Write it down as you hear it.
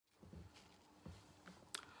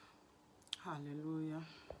Hallelujah.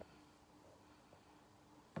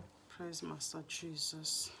 Praise Master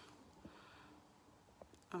Jesus.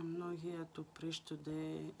 I'm not here to preach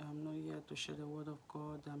today. I'm not here to share the word of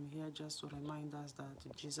God. I'm here just to remind us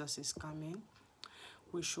that Jesus is coming.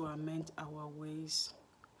 We should amend our ways.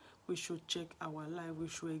 We should check our life. We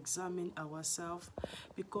should examine ourselves,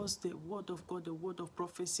 because the word of God, the word of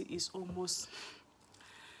prophecy is almost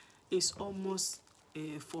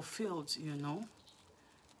fulfilled, you know.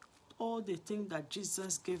 All the things that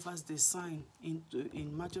Jesus gave us the sign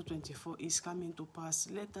in Matthew 24 is coming to pass.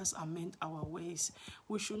 Let us amend our ways.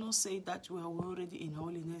 We should not say that we are already in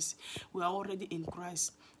holiness. We are already in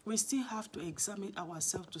Christ. We still have to examine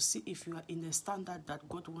ourselves to see if we are in the standard that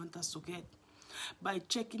God wants us to get. By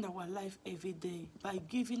checking our life every day, by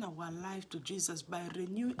giving our life to Jesus, by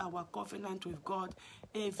renewing our covenant with God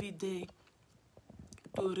every day.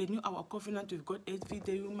 To renew our covenant with God every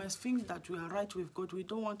day, we must think that we are right with God. We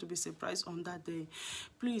don't want to be surprised on that day.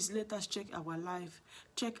 Please let us check our life.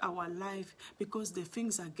 Check our life, because the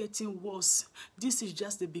things are getting worse. This is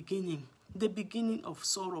just the beginning of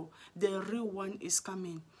sorrow. The real one is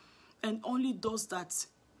coming. And only those that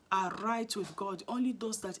are right with God, only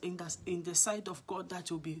those that in the side of God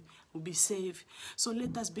that will be saved. So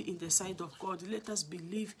let us be in the side of God. Let us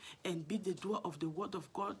believe and be the doer of the word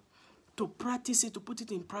of God. To practice it, to put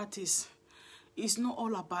it in practice. It's not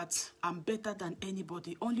all about I'm better than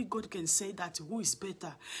anybody. Only God can say that who is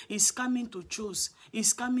better. He's coming to choose.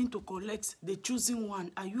 He's coming to collect the chosen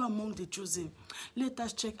one. Are you among the chosen? Let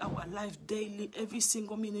us check our life daily, every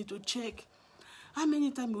single minute to check. How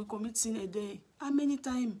many times we commit sin a day? How many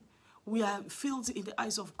times we are filthy in the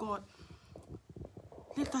eyes of God?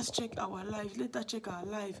 Let us check our life. Let us check our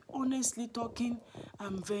life. Honestly talking,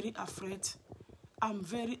 I'm very afraid. I'm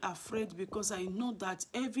very afraid, because I know that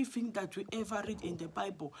everything that we ever read in the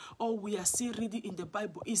Bible, or we are still reading in the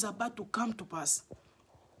Bible, is about to come to pass.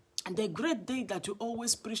 And the great day that you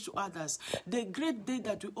always preach to others, the great day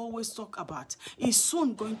that you always talk about, is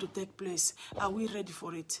soon going to take place. Are we ready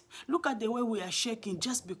for it? Look at the way we are shaking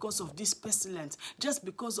just because of this pestilence, just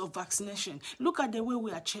because of vaccination. Look at the way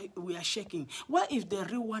we are shaking. What if the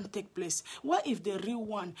real one take place? What if the real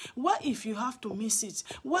one? What if you have to miss it?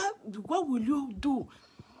 What will you do?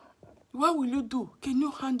 What will you do? Can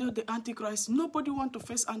you handle the Antichrist? Nobody wants to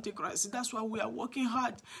face Antichrist. That's why we are working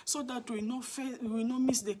hard, so that we will not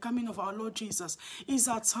miss the coming of our Lord Jesus. He's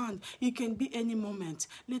at hand. It can be any moment.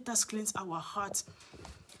 Let us cleanse our hearts.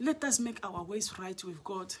 Let us make our ways right with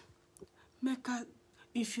God.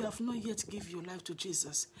 If you have not yet given your life to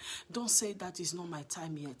Jesus, don't say that is not my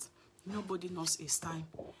time yet. Nobody knows his time.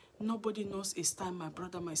 Nobody knows his time, my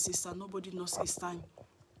brother, my sister. Nobody knows his time.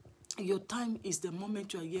 Your time is the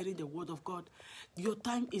moment you are hearing the word of God. Your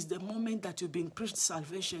time is the moment that you've been preached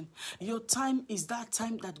salvation. Your time is that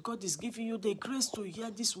time that God is giving you the grace to hear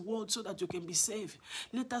this word so that you can be saved.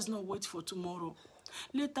 Let us not wait for tomorrow.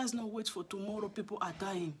 Let us not wait for tomorrow. People are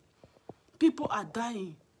dying. People are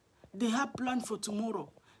dying. They have planned for tomorrow,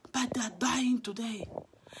 but they are dying today.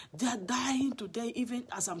 They are dying today. Even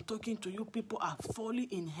as I'm talking to you, people are falling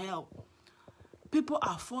in hell. People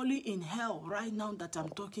are falling in hell right now that I'm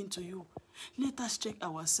talking to you. Let us check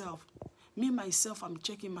ourselves. Me, myself, I'm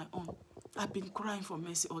checking my own. I've been crying for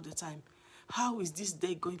mercy all the time. How is this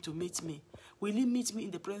day going to meet me? Will it meet me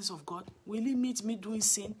in the presence of God? Will it meet me doing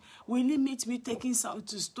sin? Will it meet me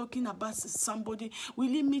talking about somebody?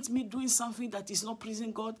 Will it meet me doing something that is not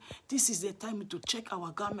pleasing God? This is the time to check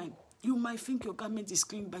our garment. You might think your garment is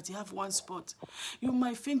clean, but you have one spot. You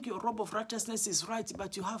might think your robe of righteousness is right,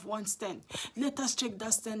 but you have one stain. Let us check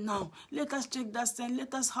that stain now. Let us check that stain.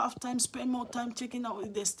 Let us have time, spend more time checking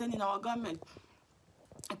the stain in our garment.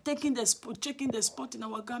 Checking the spot in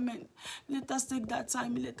our garment. Let us take that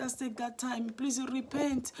time. Let us take that time. Please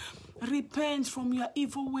repent. Repent from your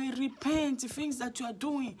evil way. Repent the things that you are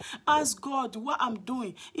doing. Ask God what I'm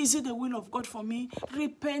doing. Is it the will of God for me?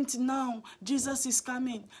 Repent now. Jesus is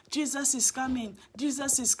coming. Jesus is coming.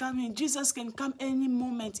 Jesus is coming. Jesus can come any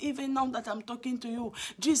moment. Even now that I'm talking to you,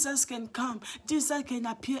 Jesus can come. Jesus can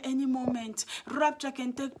appear any moment. Rapture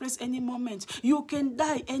can take place any moment. You can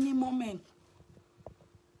die any moment.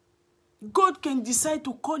 God can decide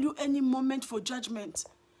to call you any moment for judgment.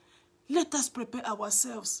 Let us prepare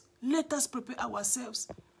ourselves. Let us prepare ourselves.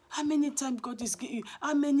 How many times God is giving you?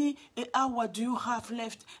 How many hours do you have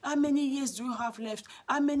left? How many years do you have left?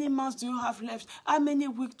 How many months do you have left? How many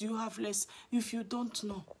weeks do you have left? If you don't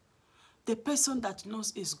know, the person that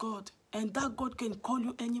knows is God. And that God can call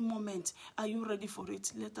you any moment. Are you ready for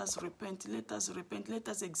it? Let us repent. Let us repent. Let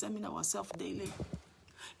us examine ourselves daily.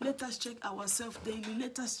 Let us check ourselves daily.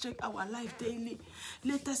 Let us check our life daily.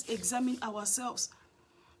 Let us examine ourselves.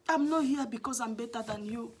 I'm not here because I'm better than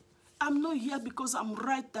you. I'm not here because I'm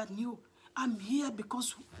right than you. I'm here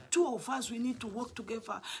because two of us, we need to work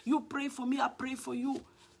together. You pray for me, I pray for you.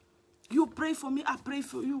 You pray for me, I pray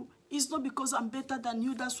for you. It's not because I'm better than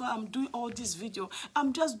you. That's why I'm doing all this video.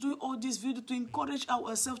 I'm just doing all this video to encourage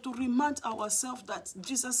ourselves, to remind ourselves that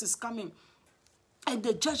Jesus is coming. And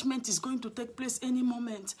the judgment is going to take place any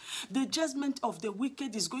moment. The judgment of the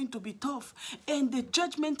wicked is going to be tough. And the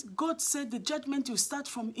judgment, God said the judgment will start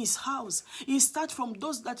from his house. It starts from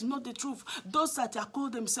those that know the truth. Those that are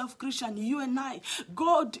called themselves Christian, you and I.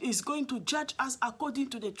 God is going to judge us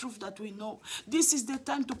according to the truth that we know. This is the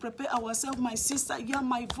time to prepare ourselves. My sister, hear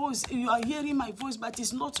my voice. You are hearing my voice, but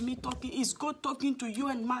it's not me talking. It's God talking to you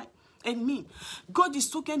and me. God is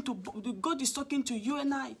talking to you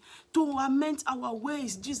and I to amend our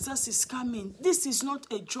ways. Jesus is coming. This is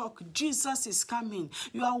not a joke. Jesus is coming.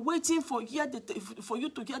 You are waiting for you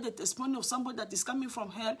to hear the testimony of somebody that is coming from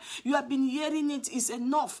hell. You have been hearing it. Is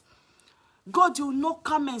enough. God will not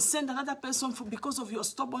come and send another person because of your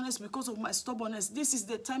stubbornness, because of my stubbornness. This is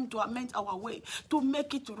the time to amend our way, to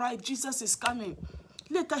make it right. Jesus is coming.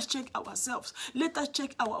 Let us check ourselves. Let us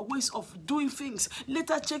check our ways of doing things.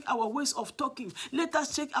 Let us check our ways of talking. Let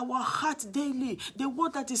us check our heart daily. The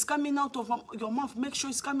word that is coming out of your mouth, make sure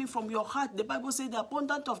it's coming from your heart. The Bible says the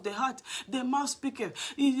abundance of the heart, the mouth speaketh.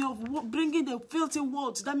 If you're bringing the filthy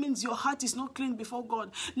words, that means your heart is not clean before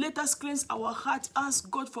God. Let us cleanse our heart.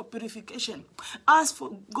 Ask God for purification. Ask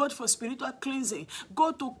for God for spiritual cleansing.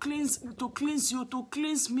 God to cleanse you, to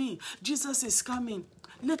cleanse me. Jesus is coming.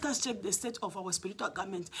 Let us check the state of our spiritual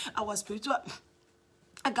garment. Our spiritual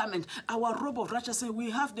garment, our robe of righteousness.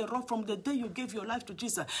 We have the robe from the day you gave your life to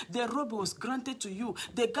Jesus. The robe was granted to you.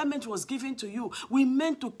 The garment was given to you. We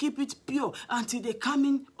meant to keep it pure until the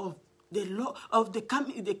coming of the Lord, of the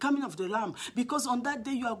coming of the Lamb. Because on that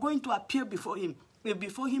day you are going to appear before him.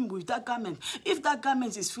 With that garment. If that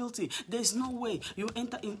garment is filthy, there's no way you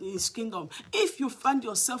enter in his kingdom. If you find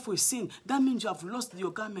yourself with sin, that means you have lost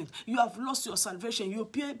your garment. You have lost your salvation. You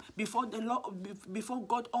appear before the Lord, before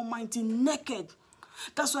God Almighty naked.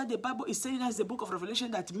 That's why the Bible is saying us, the book of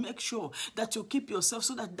Revelation, that make sure that you keep yourself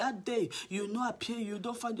so that that day you not appear, you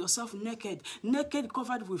don't find yourself naked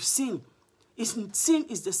covered with sin. Sin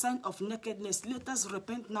is the sign of nakedness. Let us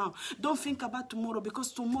repent now. Don't think about tomorrow,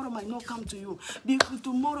 because tomorrow might not come to you.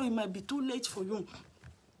 Tomorrow it might be too late for you.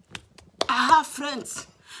 I have friends,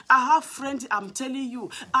 I'm telling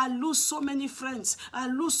you. I lose so many friends.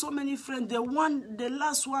 The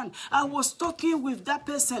last one, I was talking with that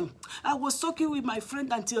person. I was talking with my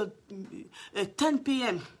friend until 10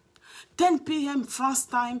 p.m. 10 p.m. France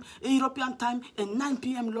time, European time, and 9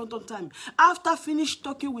 p.m. London time. After finished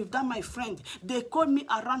talking with that my friend, they called me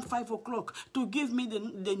around 5 o'clock to give me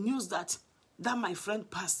the news that my friend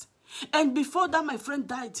passed. And before that my friend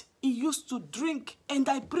died, he used to drink, and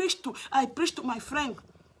I preached to my friend.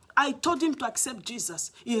 I told him to accept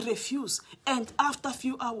Jesus. He refused, and after a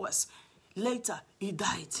few hours later, he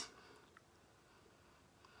died.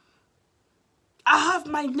 I have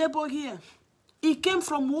my neighbor here. He came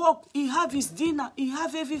from work. He have his dinner. He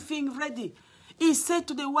have everything ready. He said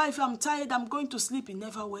to the wife, I'm tired. I'm going to sleep. He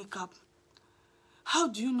never wake up. How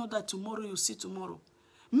do you know that tomorrow you see tomorrow?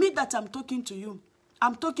 Me that I'm talking to you.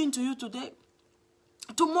 I'm talking to you today.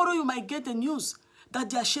 Tomorrow you might get the news that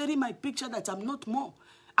they are sharing my picture that I'm not more.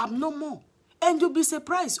 I'm no more. And you'll be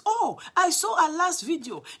surprised. Oh, I saw her last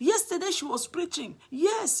video. Yesterday she was preaching.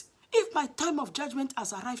 Yes. If my time of judgment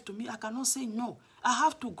has arrived to me, I cannot say no. I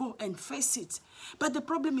have to go and face it. But the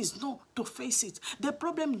problem is not to face it. The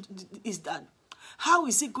problem is that, how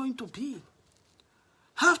is it going to be?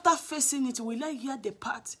 After facing it, will I hear the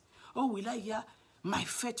part? Or will I hear my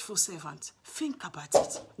faithful servant? Think about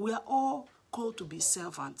it. We are all called to be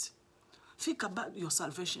servants. Think about your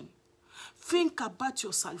salvation. Think about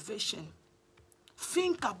your salvation.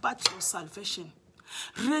 Think about your salvation.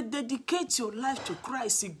 Rededicate your life to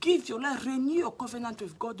Christ. Give your life, renew your covenant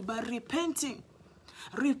with God by repenting.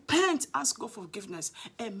 Repent, ask God for forgiveness,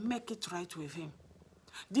 and make it right with him.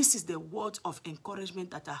 This is the word of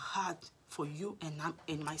encouragement that I had for you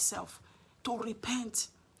and myself. To repent.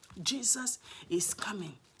 Jesus is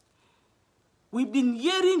coming. We've been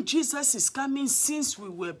hearing Jesus is coming since we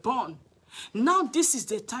were born. Now this is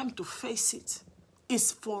the time to face it.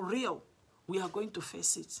 It's for real. We are going to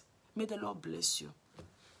face it. May the Lord bless you.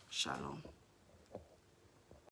 Shalom.